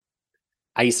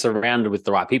are you surrounded with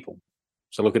the right people?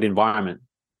 So look at environment.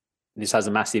 This has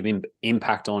a massive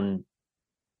impact on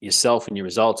yourself and your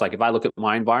results. Like if I look at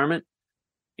my environment,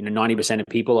 90% of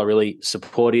people are really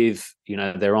supportive.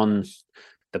 They're on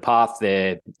the path.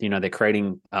 They're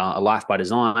creating a life by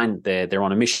design. They're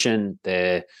on a mission.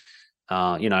 They're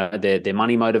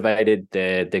money motivated.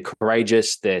 They're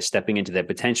courageous. They're stepping into their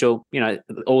potential.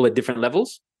 All at different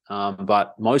levels.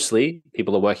 But mostly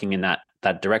people are working in that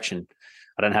direction.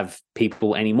 I don't have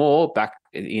people anymore. Back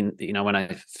in when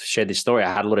I shared this story,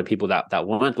 I had a lot of people that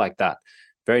weren't like that.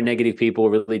 Very negative people,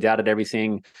 really doubted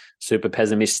everything, super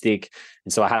pessimistic.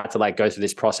 And so I had to go through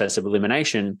this process of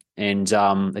elimination. And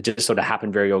it just sort of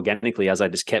happened very organically as I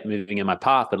just kept moving in my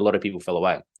path, but a lot of people fell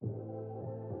away.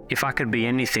 If I could be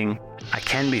anything, I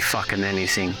can be fucking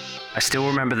anything. I still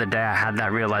remember the day I had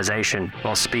that realization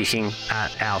while speaking at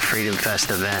our Freedom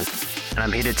Fest event. And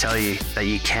I'm here to tell you that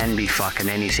you can be fucking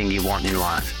anything you want in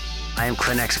life. I am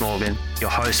Clint X. Morgan, your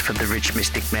host for the Rich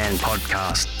Mystic Man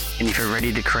podcast. And if you're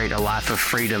ready to create a life of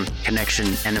freedom,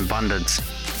 connection, and abundance,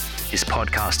 this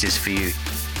podcast is for you.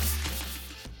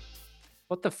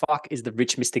 What the fuck is the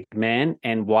Rich Mystic Man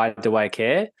and why do I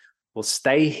care? Well,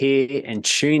 stay here and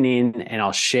tune in and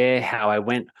I'll share how I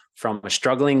went from a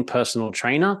struggling personal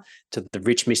trainer to the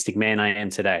Rich Mystic Man I am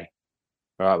today.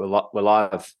 All right, we're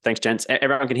live. Thanks, gents.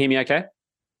 Everyone can hear me okay?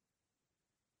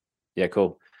 Yeah,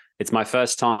 cool. It's my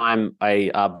first time. I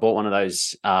bought one of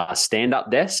those stand-up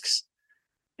desks.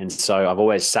 And so I've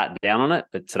always sat down on it.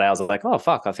 But today I was like, oh,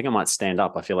 fuck, I think I might stand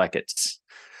up. I feel like it's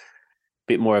a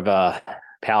bit more of a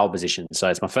power position. So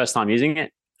it's my first time using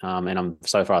it. And I'm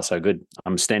so far so good.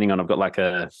 I'm standing on, I've got like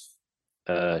a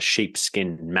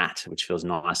sheepskin mat, which feels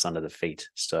nice under the feet.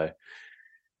 So,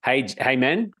 hey,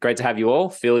 man, great to have you all.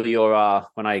 Feel your,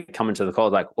 when I come into the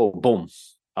call, like, oh, boom.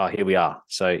 Oh, here we are.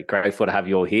 So grateful to have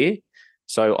you all here.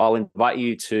 So I'll invite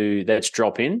you to, let's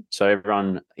drop in. So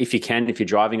everyone, if you can, if you're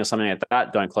driving or something like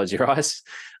that, don't close your eyes.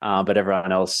 But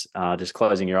everyone else, just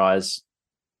closing your eyes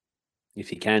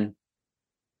if you can.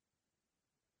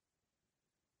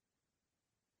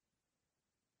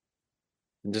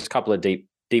 And just a couple of deep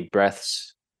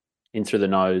breaths in through the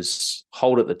nose,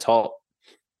 hold at the top.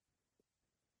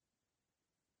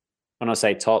 When I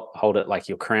say top, hold it like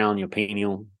your crown, your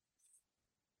pineal.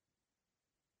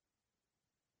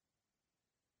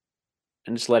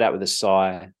 And just let out with a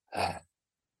sigh. And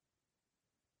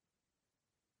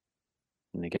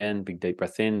again, big deep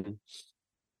breath in.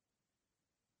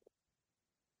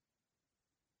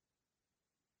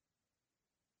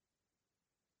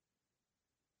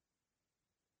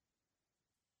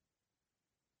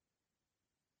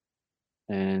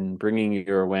 And bringing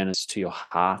your awareness to your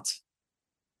heart.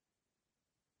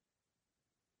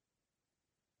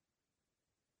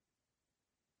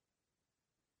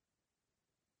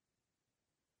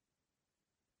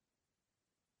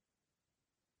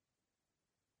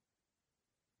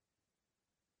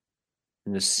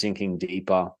 And just sinking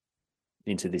deeper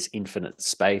into this infinite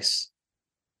space.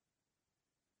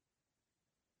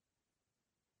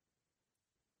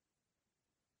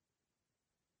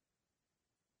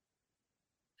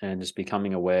 And just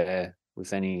becoming aware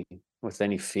with any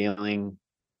feeling,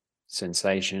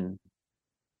 sensation.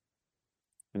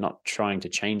 You're not trying to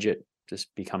change it,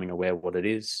 just becoming aware of what it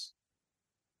is.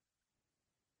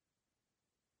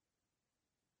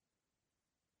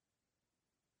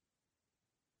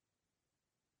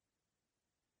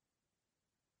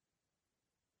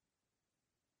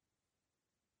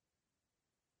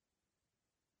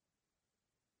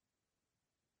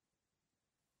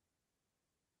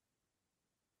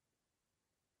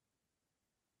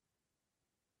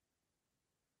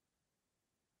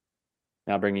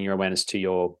 Now bringing your awareness to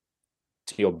your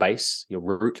base, your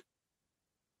root,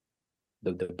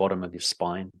 the bottom of your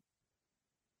spine.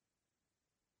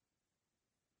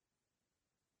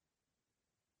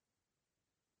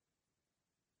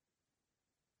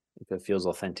 If it feels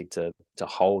authentic to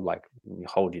hold, like you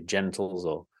hold your genitals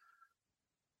or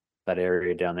that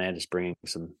area down there, just bringing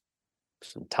some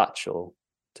touch or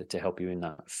to help you in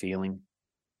that feeling.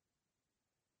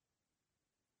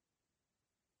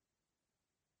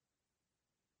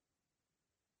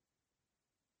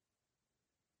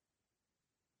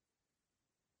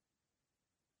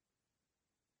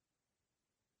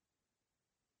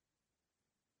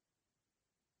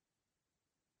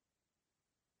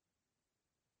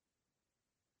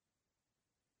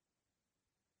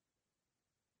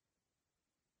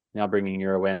 Now bringing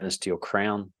your awareness to your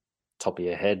crown, top of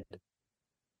your head.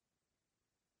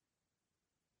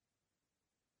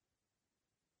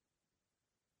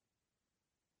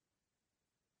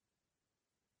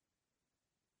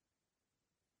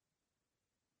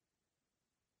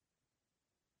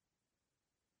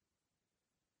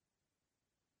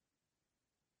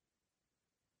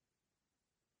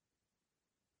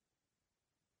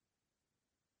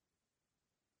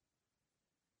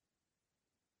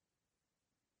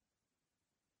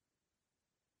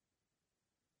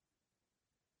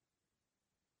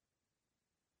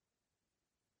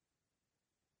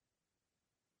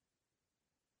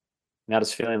 Now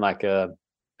just feeling like a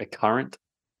current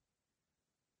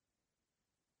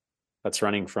that's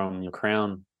running from your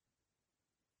crown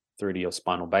through to your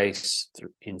spinal base,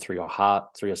 through your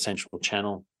heart, through your central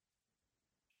channel,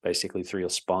 basically through your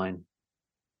spine.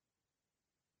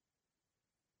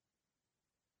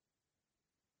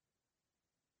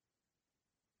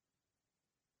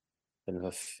 And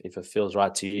if it feels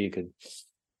right to you,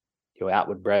 your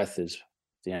outward breath is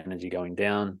the energy going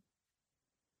down,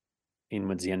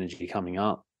 inwards the energy coming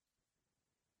up.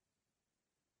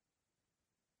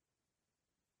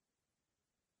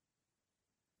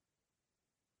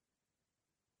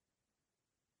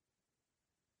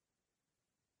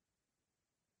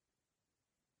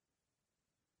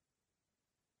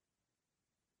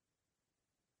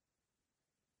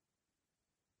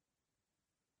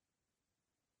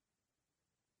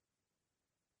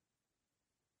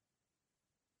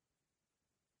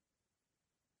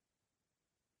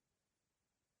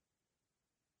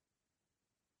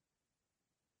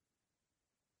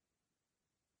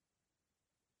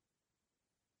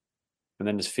 And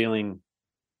then just feeling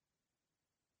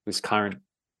this current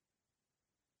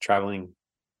traveling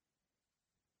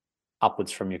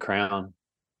upwards from your crown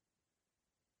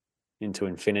into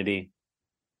infinity,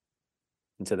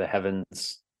 into the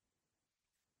heavens,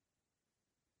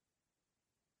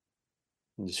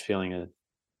 and just feeling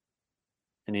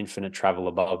an infinite travel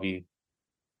above you.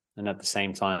 And at the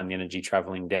same time, the energy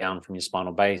traveling down from your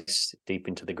spinal base, deep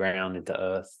into the ground, into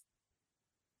earth.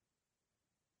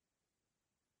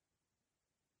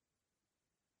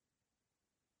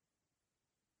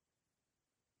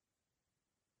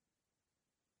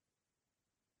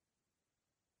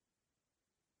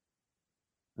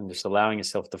 And just allowing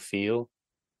yourself to feel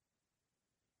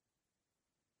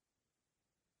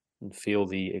and feel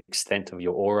the extent of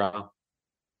your aura,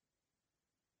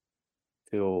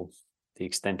 feel the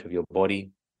extent of your body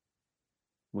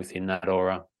within that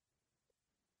aura.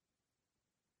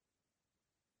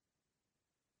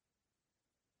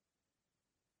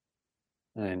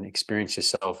 And experience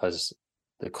yourself as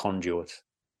the conduit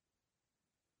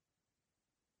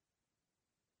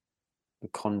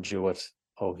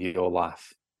of your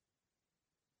life.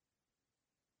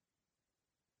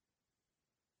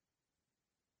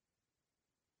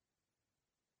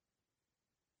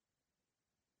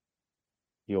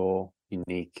 Your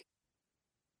unique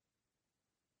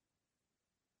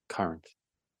current.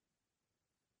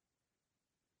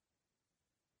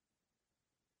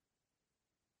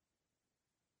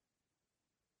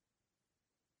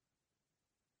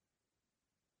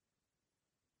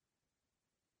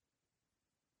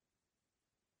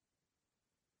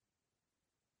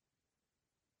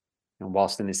 And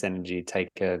whilst in this energy, take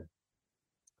a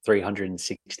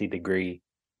 360-degree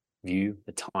view,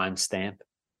 a time stamp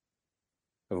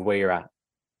of where you're at,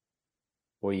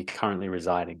 where you're currently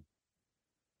residing.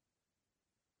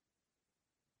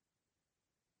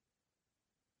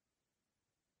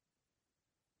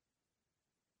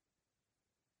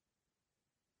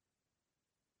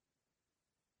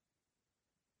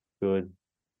 Good,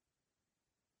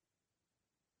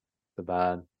 the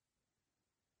bad,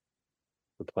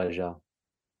 the pleasure,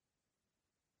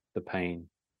 the pain.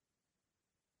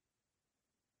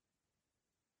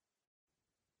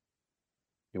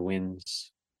 Your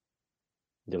wins,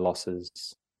 your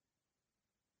losses.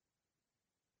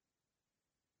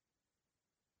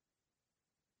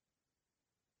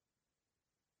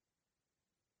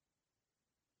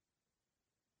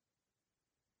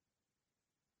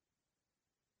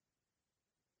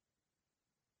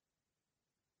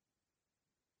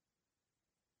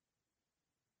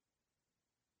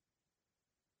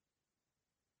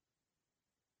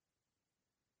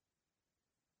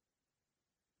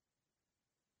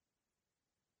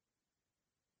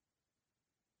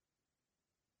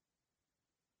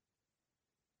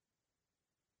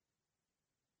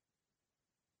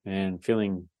 And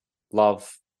feeling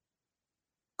love,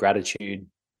 gratitude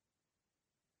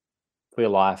for your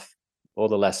life, all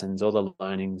the lessons, all the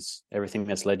learnings, everything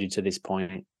that's led you to this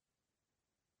point.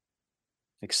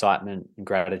 Excitement and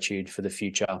gratitude for the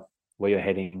future, where you're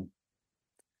heading,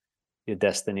 your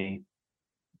destiny,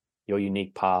 your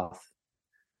unique path,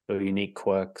 your unique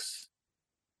quirks,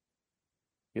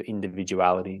 your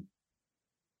individuality,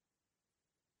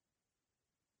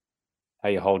 how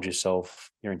you hold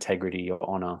yourself, your integrity, your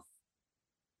honor,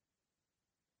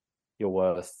 your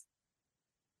worth,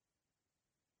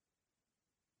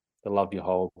 the love you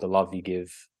hold, the love you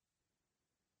give.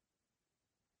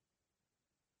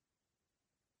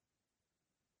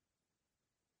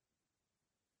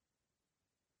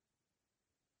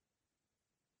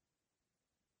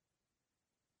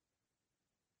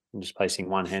 And just placing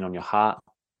one hand on your heart,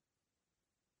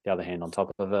 the other hand on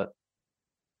top of it.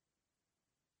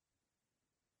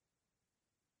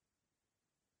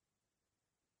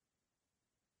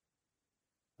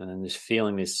 And then just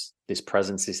feeling this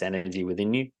presence, this energy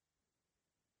within you.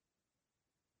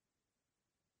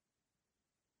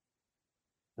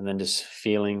 And then just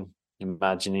feeling,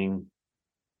 imagining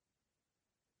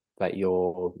that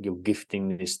you're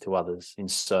gifting this to others in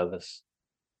service.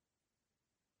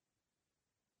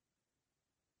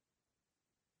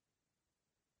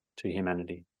 To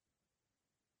humanity.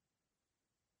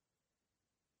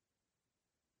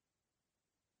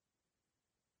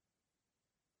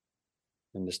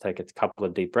 And just take a couple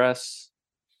of deep breaths.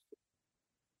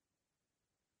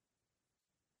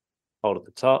 Hold at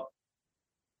the top.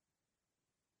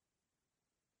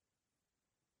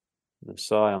 And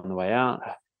sigh on the way out.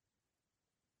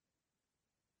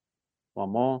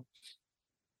 One more.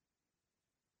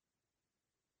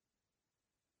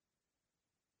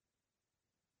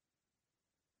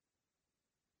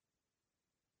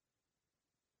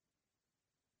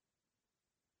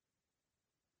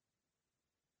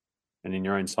 And in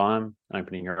your own time,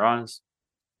 opening your eyes,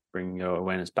 bring your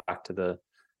awareness back to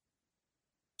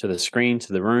the screen,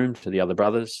 to the room, to the other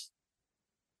brothers.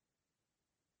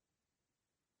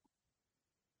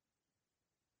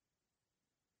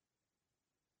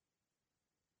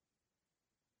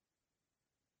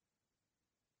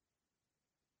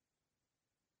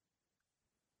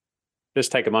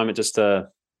 Just take a moment just to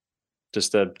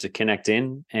connect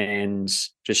in and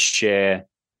just share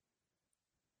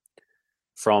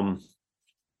from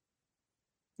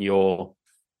your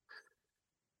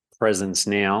presence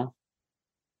now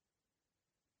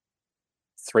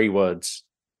 3 words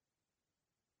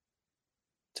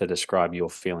to describe your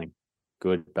feeling.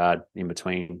 Good, bad, in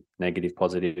between, negative,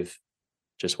 positive,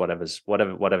 just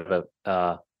whatever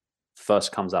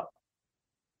first comes up.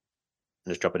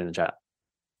 And just drop it in the chat.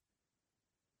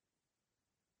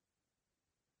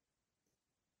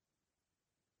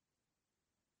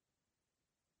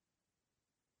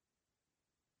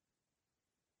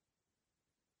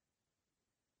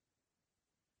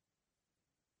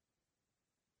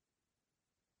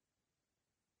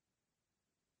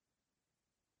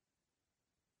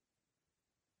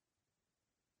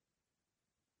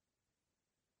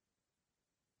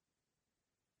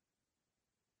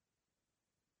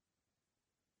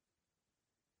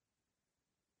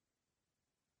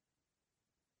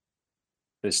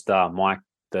 Just Mike,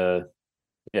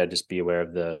 just be aware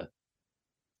of the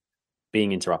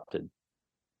being interrupted,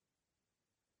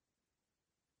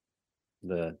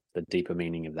 the deeper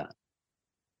meaning of that.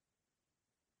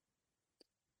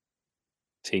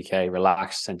 TK,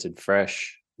 relaxed, centered,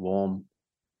 fresh, warm.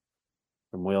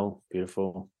 From Will,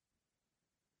 beautiful.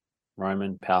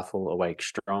 Roman, powerful, awake,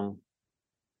 strong.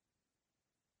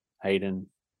 Hayden,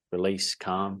 release,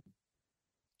 calm.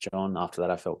 John, after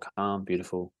that I felt calm,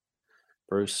 beautiful.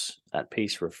 Bruce, at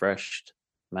peace, refreshed.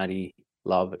 Maddie,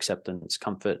 love, acceptance,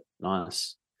 comfort,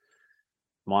 nice.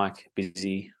 Mike,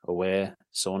 busy, aware,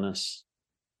 soreness,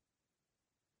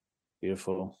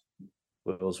 beautiful.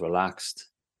 Will's relaxed.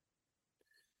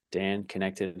 Dan,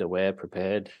 connected, aware,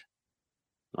 prepared,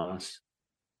 nice.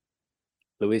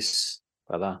 Luis,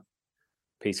 brother,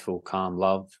 peaceful, calm,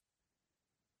 love.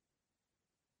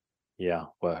 Yeah,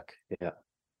 work, yeah.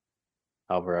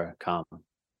 Alvaro, calm.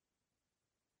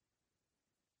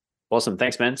 Awesome,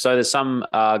 thanks, man. So there's some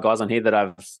guys on here that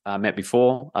I've met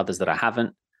before, others that I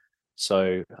haven't.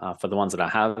 So for the ones that I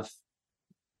have,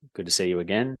 good to see you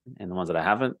again. And the ones that I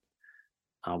haven't,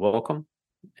 welcome.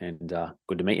 And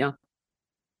good to meet you.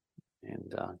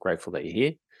 And grateful that you're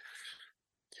here.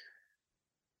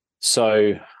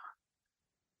 So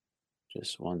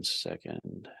just one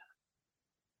second.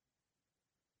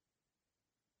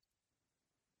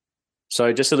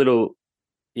 So just a little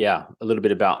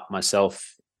bit about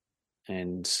myself.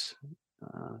 And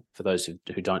for those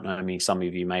who don't know me, some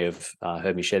of you may have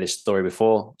heard me share this story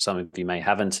before. Some of you may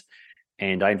haven't.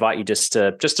 And I invite you just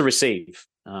to receive.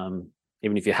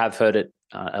 Even if you have heard it,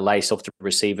 allow yourself to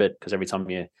receive it, because every time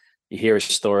you hear a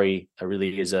story, it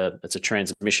really is it's a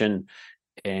transmission,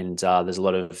 and there's a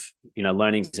lot of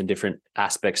learnings and different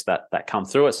aspects that come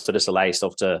through it. So just allow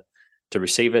yourself to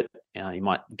receive it. You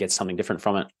might get something different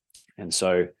from it. And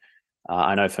so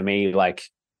I know for me, like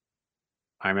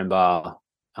I remember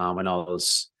when I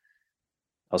was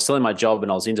still in my job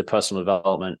and I was into personal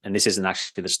development, and this isn't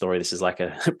actually the story, this is like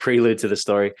a prelude to the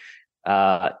story,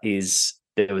 is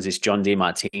there was this John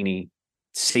DeMartini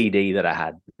CD that I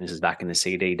had. This is back in the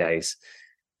CD days.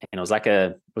 And it was like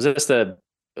it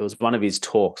was one of his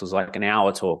talks. It was like an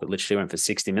hour talk. It literally went for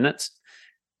 60 minutes.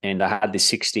 And I had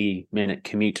this 60-minute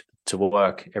commute to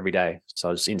work every day. So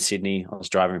I was in Sydney. I was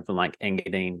driving from like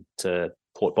Engadine to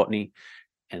Port Botany,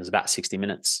 and it was about 60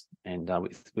 minutes, and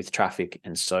with traffic.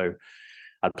 And so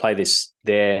I'd play this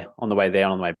there on the way there,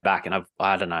 on the way back, and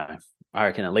I don't know, I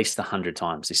reckon at least 100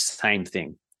 times this same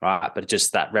thing, right? But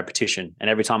just that repetition, and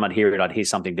every time I'd hear it, I'd hear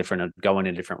something different and go in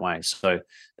a different way. So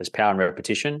there's power in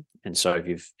repetition. And so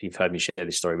if you've heard me share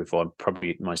this story before,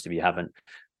 probably most of you haven't.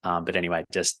 But anyway,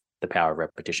 just the power of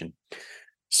repetition.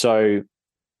 So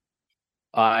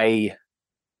when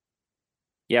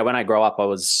I grow up, I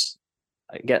was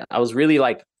really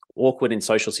like awkward in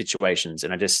social situations,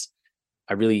 and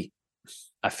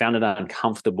I found it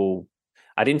uncomfortable.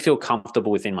 I didn't feel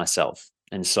comfortable within myself.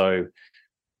 And so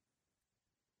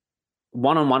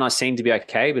one-on-one, I seemed to be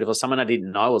okay, but if it was someone I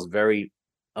didn't know, I was very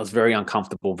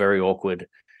uncomfortable, very awkward.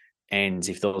 And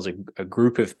if there was a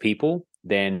group of people,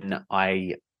 then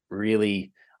I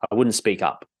wouldn't speak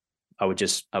up. I would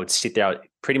sit there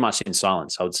pretty much in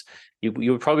silence. You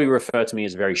would probably refer to me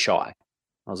as very shy.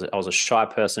 I was a shy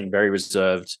person, very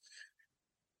reserved.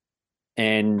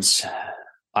 And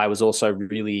I was also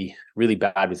really, really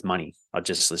bad with money.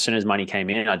 as soon as money came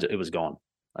in, it was gone.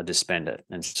 I'd just spend it.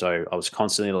 And so I was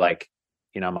constantly like,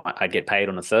 I'd get paid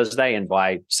on a Thursday, and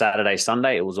by Saturday,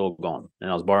 Sunday, it was all gone.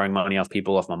 And I was borrowing money off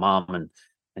people, off my mom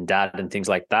and dad and things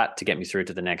like that to get me through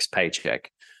to the next paycheck.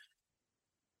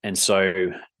 And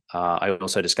so I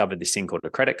also discovered this thing called a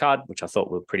credit card, which I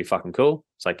thought were pretty fucking cool.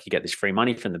 It's like you get this free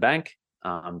money from the bank.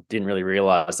 Didn't really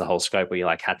realize the whole scope where you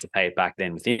like had to pay it back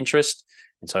then with interest.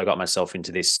 And so I got myself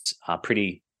into this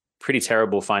pretty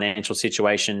terrible financial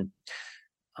situation.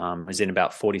 I was in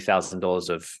about $40,000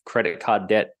 of credit card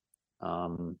debt.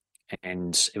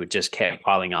 And it would just kept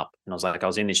piling up. And I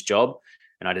was in this job,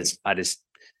 and I just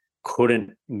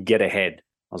couldn't get ahead.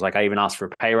 I was like, I even asked for a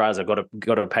pay rise. I got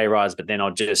a pay rise, but then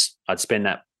I'd spend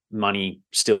that money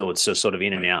still. It's just sort of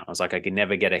in and out. I was like, I could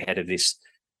never get ahead of this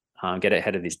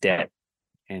debt.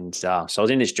 And so I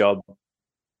was in this job.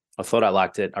 I thought I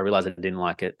liked it. I realized I didn't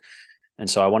like it. And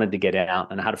so I wanted to get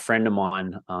out. And I had a friend of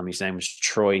mine. His name was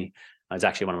Troy. He was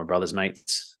actually one of my brother's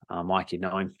mates. Mike, you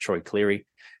know him, Troy Cleary.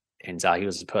 And he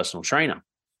was a personal trainer.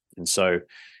 And so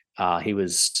he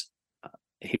was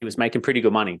making pretty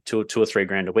good money, two or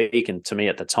 $3,000 a week. And to me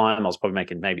at the time, I was probably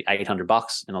making maybe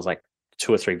 $800. And I was like,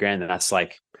 $2,000 or $3,000. That's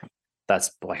like,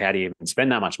 how do you even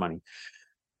spend that much money?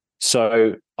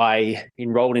 So I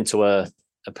enrolled into a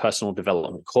personal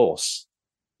development course.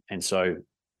 And so,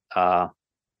 no,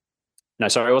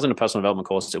 sorry, it wasn't a personal development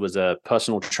course. It was a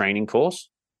personal training course.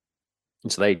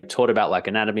 And so they taught about like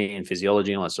anatomy and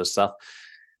physiology and all that sort of stuff.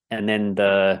 And then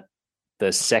the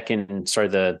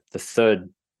third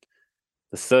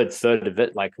third of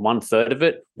it, like 1/3 of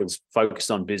it, was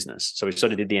focused on business. So we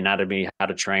sort of did the anatomy, how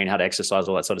to train, how to exercise,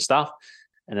 all that sort of stuff.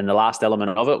 And then the last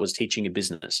element of it was teaching a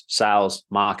business, sales,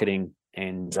 marketing,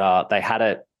 and they had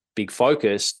a big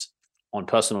focus on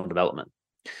personal development.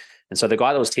 And so the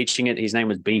guy that was teaching it, his name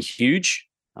was B Huge,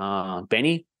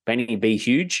 Benny B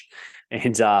Huge, and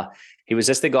he was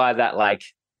just the guy that like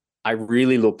I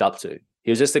really looked up to. He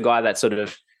was just the guy that sort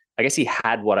of, I guess he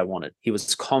had what I wanted. He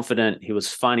was confident. He was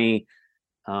funny.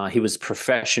 He was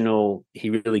professional. He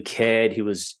really cared. He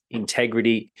was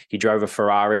integrity. He drove a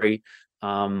Ferrari.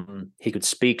 He could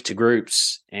speak to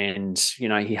groups, and,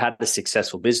 he had a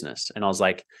successful business. And I was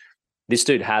like, this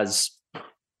dude has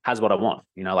what I want,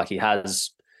 like he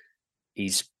was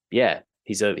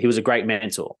a great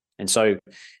mentor. And so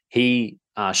he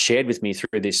shared with me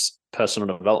through this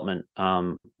personal development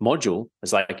module.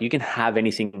 It's like, you can have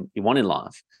anything you want in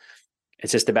life.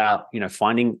 It's just about,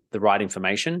 finding the right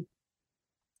information,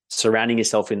 surrounding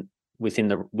yourself with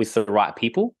the right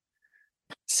people,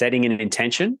 setting an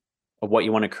intention of what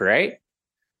you want to create,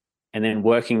 and then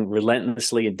working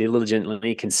relentlessly and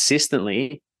diligently,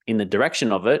 consistently in the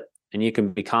direction of it, and you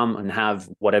can become and have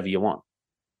whatever you want.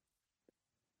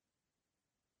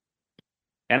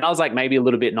 And I was like maybe a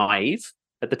little bit naive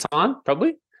at the time,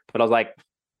 probably, but I was like,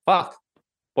 fuck,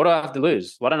 what do I have to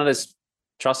lose? Why don't I just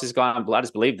trust this guy? I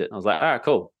just believed it. I was like, all right,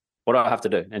 cool. What do I have to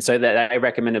do? And so they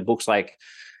recommended books like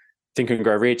Think and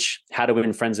Grow Rich, How to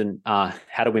Win Friends and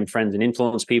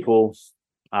Influence People,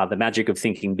 The Magic of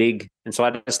Thinking Big. And so I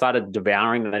just started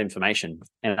devouring that information,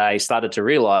 and I started to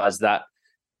realize that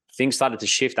things started to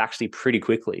shift actually pretty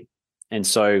quickly. And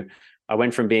so I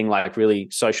went from being like really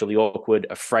socially awkward,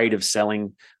 afraid of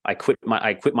selling. I quit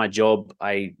my job.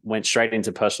 I went straight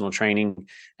into personal training,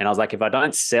 and I was like, if I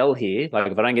don't sell here,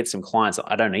 like if I don't get some clients,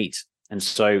 I don't eat. And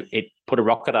so it put a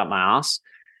rocket up my ass,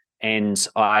 and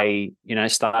I,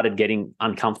 started getting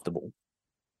uncomfortable,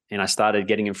 and I started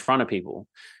getting in front of people.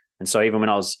 And so even when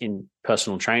I was in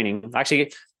personal training,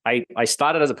 actually, I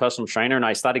started as a personal trainer and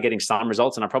I started getting some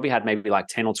results, and I probably had maybe like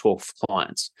 10 or 12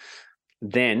 clients.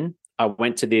 Then I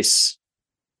went to this,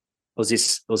 it was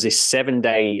this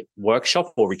 7-day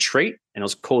workshop or retreat, and it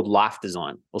was called Life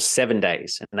Design. It was 7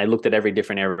 days, and they looked at every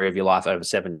different area of your life over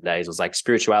 7 days. It was like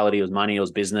spirituality, it was money, it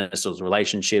was business, it was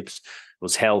relationships, it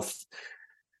was health.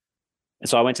 And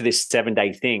so I went to this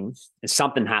 7-day thing, and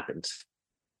something happened.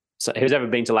 So who's ever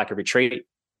been to like a retreat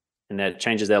and that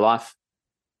changes their life?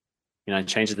 You know,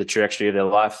 changes the trajectory of their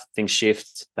life. Things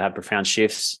shift. They have profound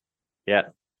shifts. Yeah.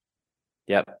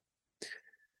 Yep.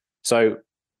 So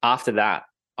after that,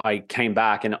 I came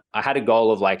back and I had a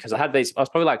goal of like, because I was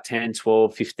probably like 10,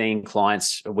 12, 15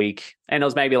 clients a week. And it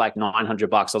was maybe like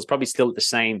 $900. I was probably still at the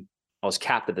same, I was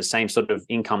capped at the same sort of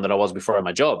income that I was before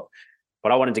my job.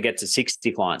 But I wanted to get to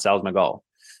 60 clients. That was my goal.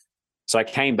 So I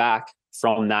came back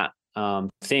from that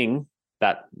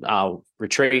that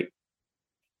retreat.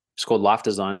 It's called Life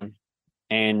Design,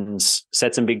 and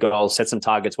set some big goals, set some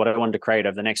targets, what I wanted to create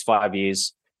over the next 5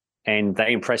 years. And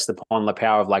they impressed upon the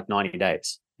power of like 90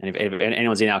 days. And if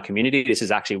anyone's in our community, this is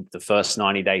actually the first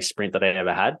 90-day sprint that I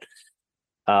ever had.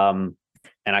 And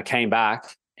I came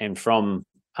back, and from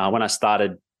when I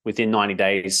started, within 90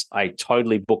 days, I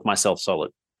totally booked myself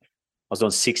solid. I was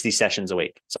doing 60 sessions a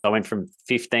week. So I went from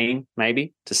 15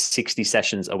 maybe to 60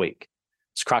 sessions a week.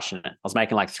 I was crushing it. I was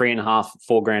making like $3.5,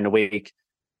 $4,000 a week.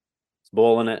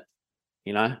 Balling it,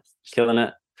 you know, killing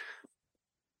it.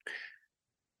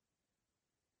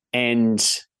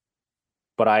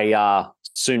 But I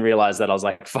soon realized that I was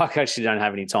like, fuck, I actually don't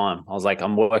have any time. I was like,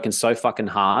 I'm working so fucking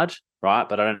hard, right?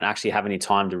 But I don't actually have any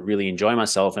time to really enjoy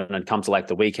myself. And I'd come to like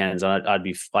the weekends, and I'd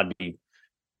be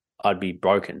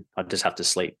broken. I'd just have to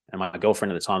sleep. And my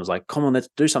girlfriend at the time was like, come on, let's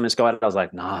do something. Let's go out. I was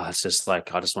like, nah, it's just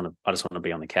like, I just want to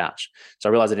be on the couch. So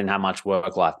I realized I didn't have much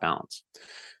work-life balance.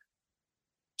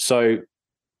 So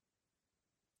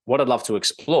what I'd love to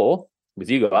explore with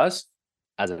you guys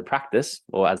as a practice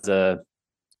or as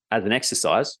an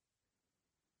exercise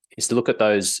is to look at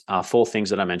those 4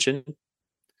 things that I mentioned.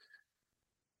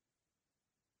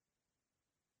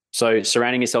 So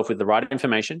surrounding yourself with the right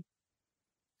information,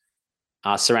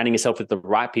 surrounding yourself with the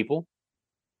right people,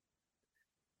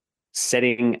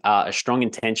 setting a strong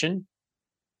intention,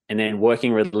 and then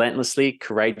working relentlessly,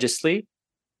 courageously,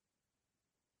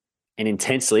 and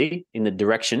intensely in the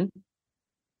direction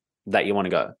that you want to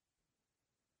go.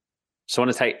 So I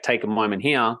want to take a moment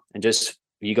here and just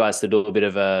for you guys to do a bit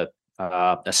of a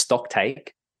stock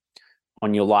take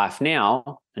on your life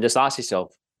now, and just ask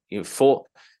yourself,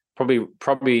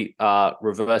 probably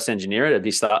reverse engineer it.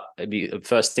 The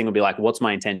first thing would be like, what's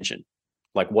my intention?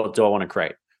 Like, what do I want to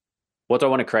create? What do I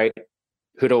want to create?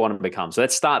 Who do I want to become? So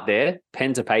let's start there,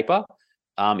 pen to paper.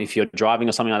 If you're driving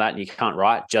or something like that and you can't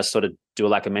write, just sort of do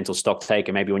like a mental stock take,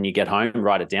 and maybe when you get home,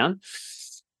 write it down.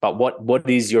 But what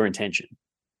is your intention?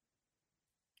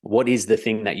 What is the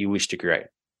thing that you wish to create?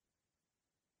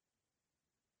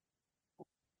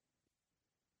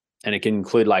 And it can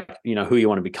include like, you know, who you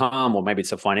want to become, or maybe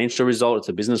it's a financial result, it's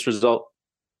a business result,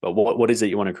 but what is it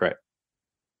you want to create?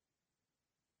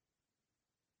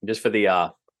 Just for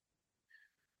the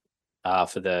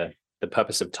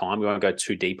purpose of time, we won't go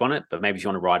too deep on it, but maybe if you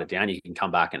want to write it down, you can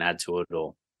come back and add to it.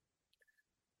 Or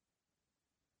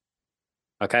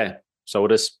okay, so we'll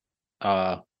just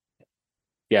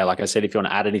like I said, if you want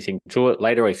to add anything to it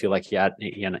later, or if you like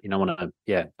want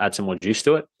to add some more juice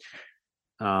to it.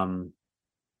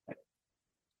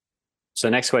 So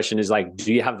next question is like,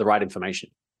 do you have the right information?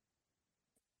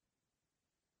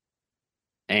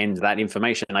 And that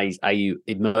information, are you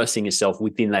immersing yourself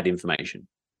within that information?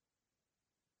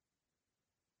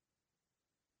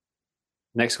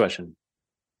 Next question.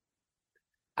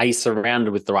 Are you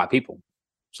surrounded with the right people?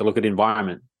 So look at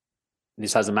environment.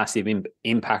 This has a massive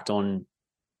impact on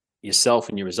yourself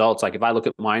and your results. Like if I look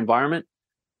at my environment,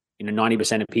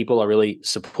 90% of people are really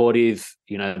supportive.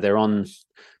 They're on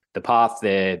the path.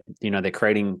 They're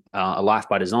creating a life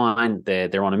by design.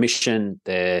 They're on a mission.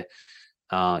 They're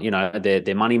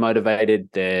money motivated.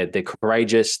 They're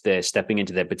courageous. They're stepping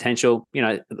into their potential.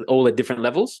 All at different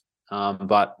levels.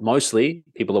 But mostly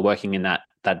people are working in that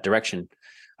direction.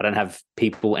 I don't have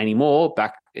people anymore.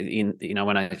 Back in,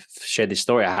 when I shared this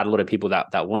story, I had a lot of people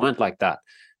that weren't like that.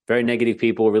 Very negative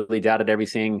people, really doubted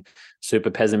everything,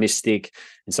 super pessimistic.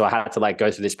 And so I had to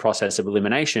go through this process of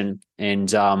elimination.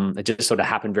 And it just sort of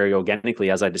happened very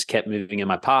organically as I just kept moving in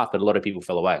my path, but a lot of people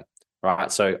fell away.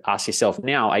 Right. So ask yourself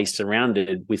now, are you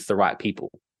surrounded with the right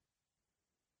people?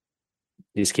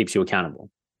 This keeps you accountable.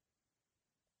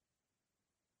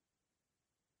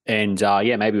 And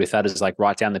maybe with that is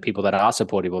write down the people that are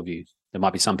supportive of you. There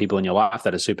might be some people in your life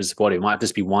that are super supportive. It might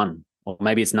just be one. or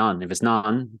maybe it's none. If it's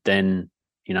none, then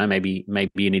maybe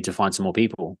you need to find some more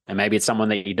people, and maybe it's someone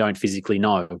that you don't physically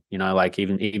know. Like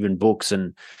even books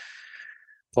and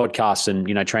podcasts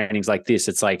and trainings like this.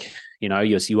 It's like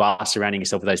you are surrounding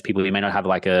yourself with those people. You may not have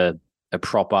like a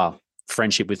proper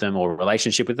friendship with them or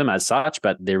relationship with them as such,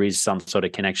 but there is some sort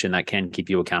of connection that can keep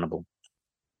you accountable.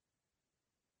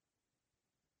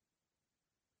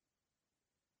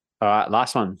 All right,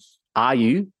 last one. Are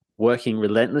you working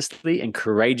relentlessly and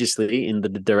courageously in the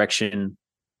direction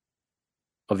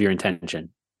of your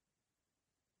intention,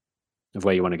 of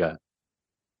where you want to go,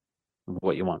 of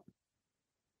what you want?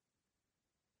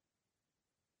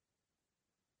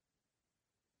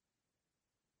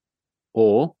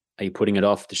 Or are you putting it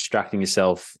off, distracting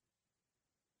yourself,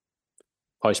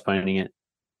 postponing it,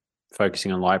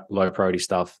 focusing on low priority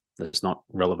stuff that's not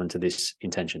relevant to this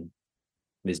intention,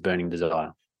 this burning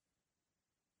desire?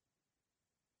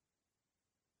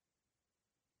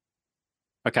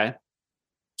 Okay.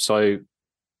 So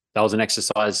that was an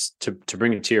exercise to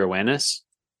bring it to your awareness.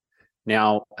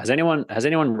 Now, has anyone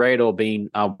read or been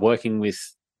working with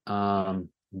the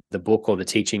book or the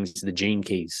teachings, the Gene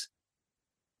Keys?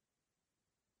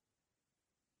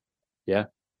 Yeah.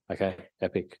 Okay.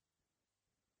 Epic.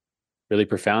 Really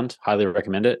profound. Highly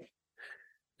recommend it.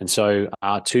 And so,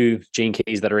 two Gene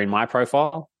Keys that are in my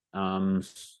profile.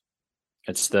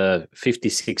 It's the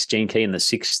 56th Gene Key and the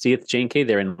 60th Gene Key.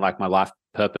 They're in like my life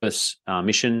purpose,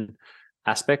 mission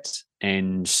aspects,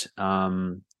 and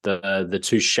the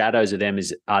two shadows of them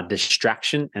are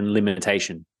distraction and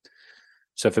limitation.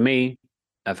 So for me,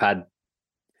 I've had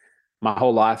my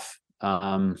whole life,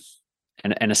 and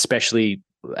especially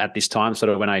at this time, sort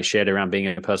of when I shared around being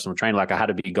a personal trainer, like I had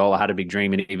a big goal, I had a big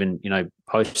dream, and even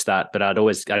post that, but I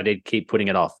did keep putting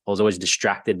it off. I was always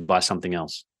distracted by something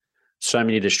else. So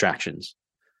many distractions,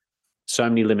 so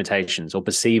many limitations or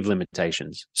perceived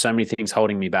limitations, so many things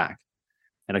holding me back,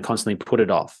 and I constantly put it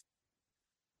off.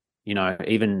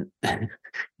 Even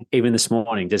even this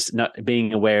morning, just not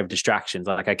being aware of distractions.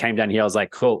 Like I came down here, I was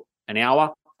like, cool, an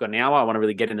hour, got an hour. I want to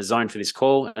really get in the zone for this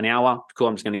call. An hour, cool.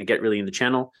 I'm just going to get really in the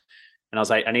channel. And I was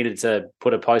like, I needed to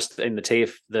put a post in the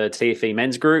TFE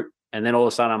men's group. And then all of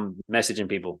a sudden I'm messaging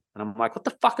people. And I'm like, what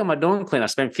the fuck am I doing, Clint? I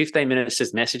spent 15 minutes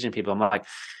just messaging people. I'm like,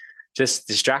 just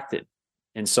distracted.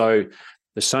 And so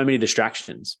there's so many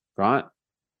distractions, right?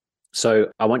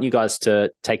 So I want you guys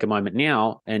to take a moment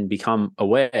now and become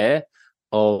aware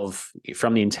of,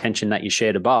 from the intention that you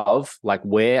shared above, like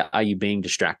where are you being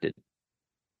distracted?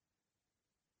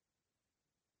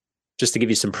 Just to give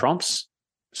you some prompts: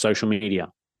 social media,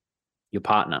 your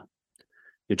partner,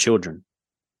 your children,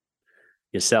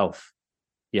 yourself,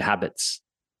 your habits,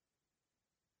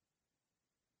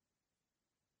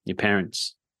 your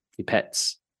parents, your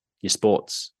pets, your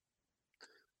sports,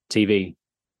 TV,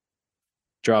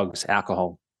 drugs,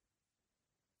 alcohol.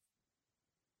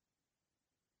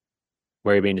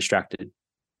 Where are you being distracted?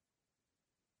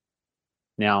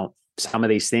 Now, some of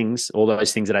these things, all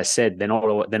those things that I said, they're not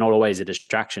always a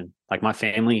distraction. Like my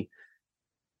family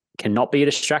cannot be a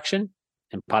distraction,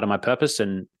 and part of my purpose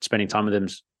and spending time with them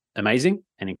is amazing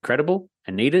and incredible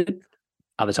and needed.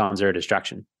 Other times they're a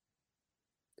distraction.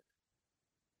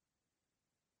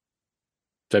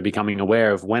 So becoming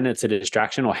aware of when it's a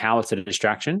distraction or how it's a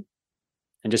distraction,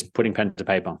 and just putting pen to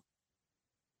paper.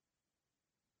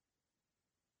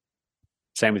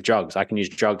 Same with drugs. I can use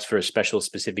drugs for a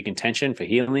specific intention, for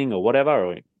healing or whatever,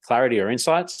 or clarity or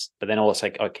insights, but then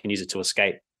also I can use it to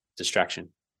escape distraction.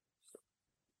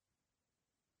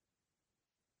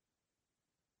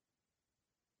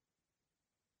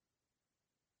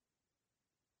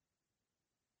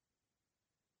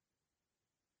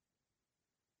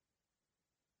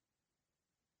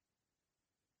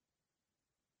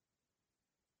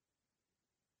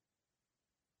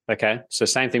 Okay, so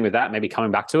same thing with that. Maybe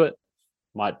coming back to it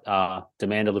might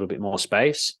demand a little bit more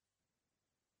space,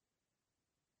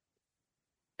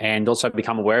 and also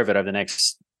become aware of it over the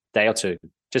next day or two.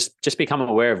 Just become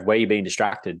aware of where you're being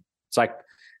distracted. It's like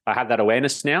I have that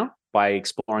awareness now by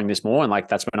exploring this more, and like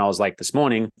that's when I was like this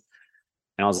morning,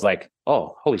 and I was like,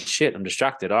 oh, holy shit, I'm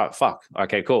distracted. All right, fuck.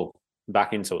 Okay, cool.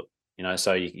 Back into it.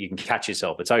 So you can catch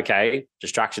yourself. It's okay.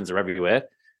 Distractions are everywhere.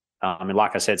 I mean,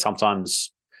 like I said,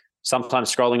 sometimes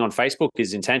scrolling on Facebook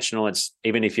is intentional. It's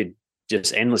even if you're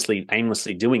just aimlessly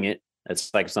doing it,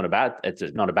 it's not a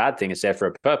bad thing. It's there for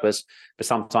a purpose. But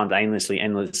sometimes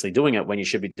endlessly doing it when you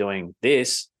should be doing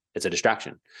this, it's a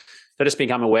distraction. So just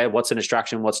become aware what's a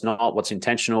distraction, what's not, what's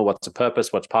intentional, what's a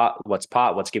purpose,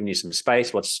 what's giving you some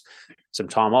space, what's some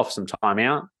time off, some time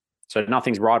out. So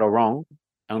nothing's right or wrong.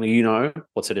 Only you know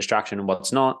what's a distraction and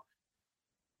what's not.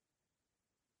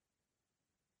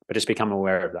 But just become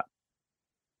aware of that.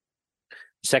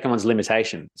 Second one's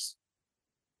limitations.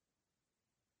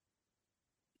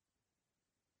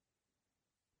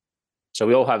 So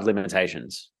we all have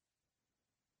limitations.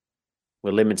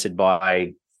 We're limited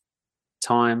by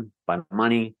time, by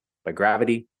money, by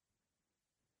gravity.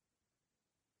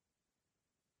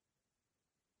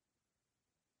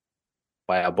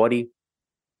 By our body,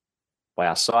 by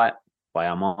our sight, by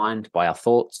our mind, by our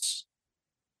thoughts.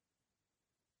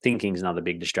 Thinking is another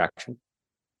big distraction.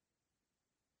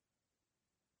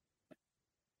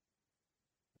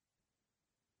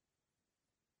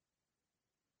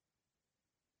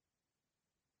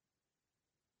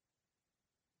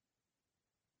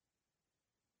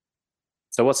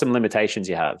 So what's some limitations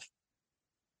you have?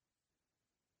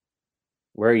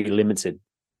 Where are you limited?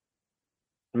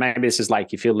 Maybe this is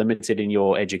like you feel limited in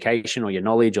your education or your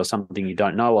knowledge or something you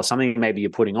don't know or something maybe you're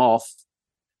putting off.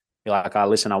 You're like, oh,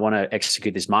 listen, I want to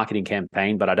execute this marketing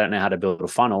campaign, but I don't know how to build a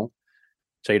funnel.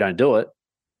 So you don't do it.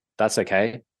 That's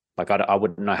okay. Like I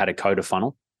wouldn't know how to code a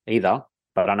funnel either,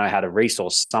 but I know how to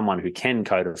resource someone who can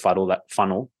code a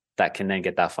funnel that can then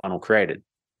get that funnel created.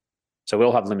 So we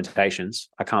all have limitations.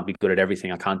 I can't be good at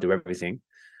everything. I can't do everything,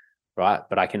 right?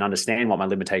 But I can understand what my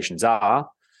limitations are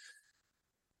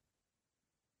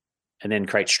and then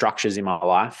create structures in my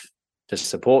life to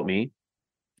support me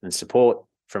and support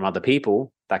from other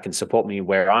people that can support me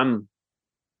where I'm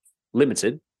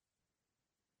limited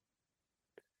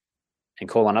and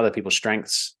call on other people's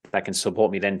strengths that can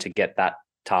support me then to get that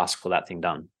task or that thing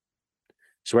done.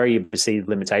 So where you perceive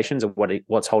limitations or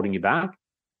what's holding you back?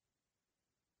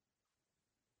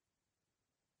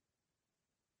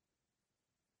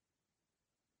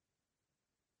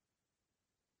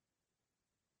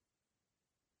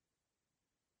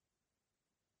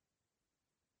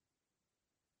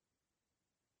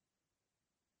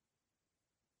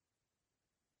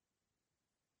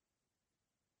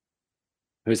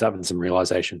 Who's having some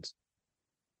realizations?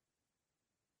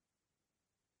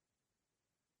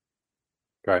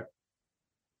 Great.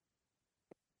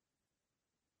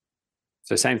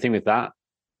 So same thing with that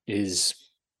is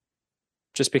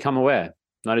just become aware.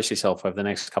 Notice yourself over the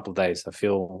next couple of days. I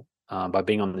feel by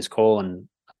being on this call and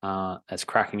as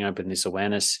cracking open this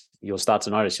awareness, you'll start to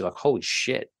notice you're like, holy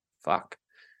shit, fuck.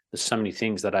 There's so many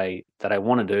things that I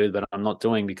want to do, but I'm not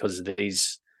doing because of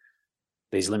these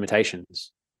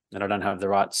limitations. And I don't have the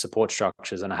right support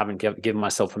structures, and I haven't given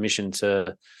myself permission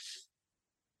to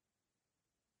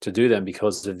do them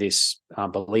because of this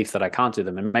belief that I can't do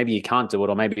them. And maybe you can't do it,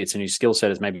 or maybe it's a new skill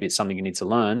set, maybe it's something you need to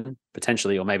learn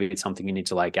potentially, or maybe it's something you need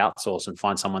to like outsource and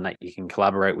find someone that you can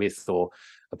collaborate with or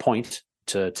appoint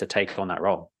to take on that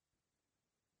role.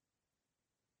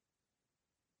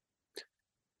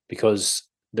 Because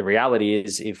the reality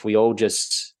is, if we all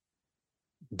just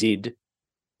did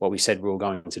what we said we were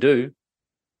going to do,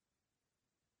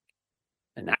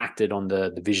 and acted on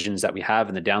the visions that we have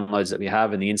and the downloads that we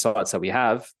have and the insights that we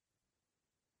have,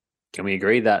 can we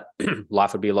agree that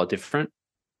life would be a lot different?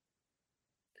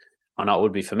 I know it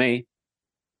would be for me.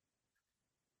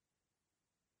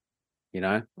 You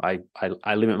know, I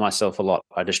limit myself a lot.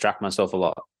 I distract myself a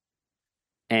lot.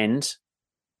 And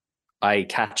I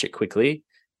catch it quickly,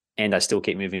 and I still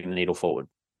keep moving the needle forward.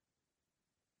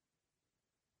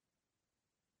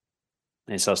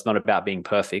 And so it's not about being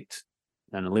perfect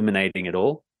and eliminating it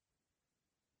all,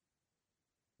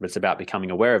 but it's about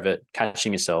becoming aware of it,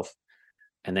 catching yourself,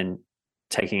 and then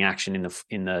taking action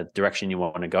in the direction you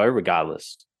want to go,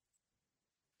 regardless.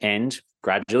 And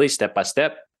gradually, step by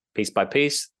step, piece by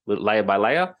piece, layer by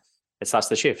layer, it starts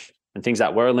to shift. And things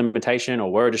that were a limitation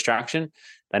or were a distraction,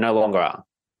 they no longer are,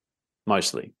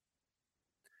 mostly.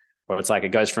 Or it's like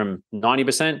it goes from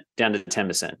 90% down to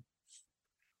 10%.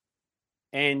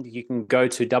 And you can go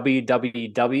to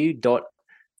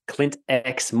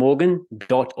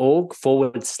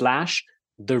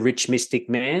www.clintxmorgan.org/The Rich Mystic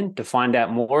Man to find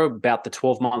out more about the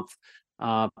 12-month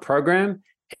program.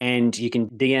 And you can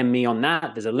DM me on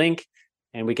that. There's a link,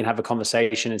 and we can have a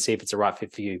conversation and see if it's a right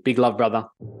fit for you. Big love, brother.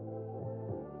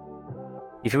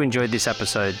 If you enjoyed this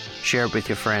episode, share it with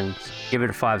your friends, give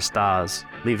it 5 stars,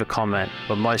 leave a comment,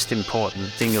 but most important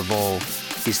thing of all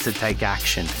is to take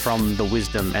action from the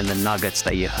wisdom and the nuggets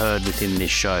that you heard within this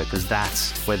show, because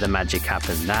that's where the magic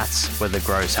happens, that's where the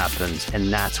growth happens,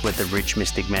 and that's where the Rich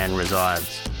Mystic Man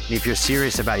resides. If you're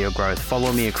serious about your growth,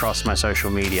 follow me across my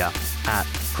social media at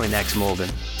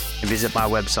ClintXMorgan, and visit my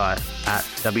website at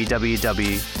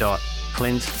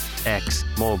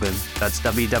www.clintxmorgan. That's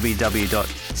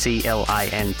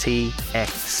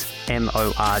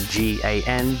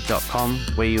www.clintxmorgan.com,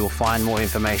 where you will find more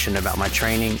information about my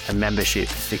training and membership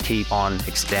to keep on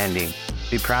expanding.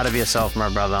 Be proud of yourself, my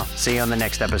brother. See you on the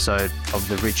next episode of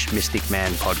the Rich Mystic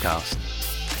Man podcast.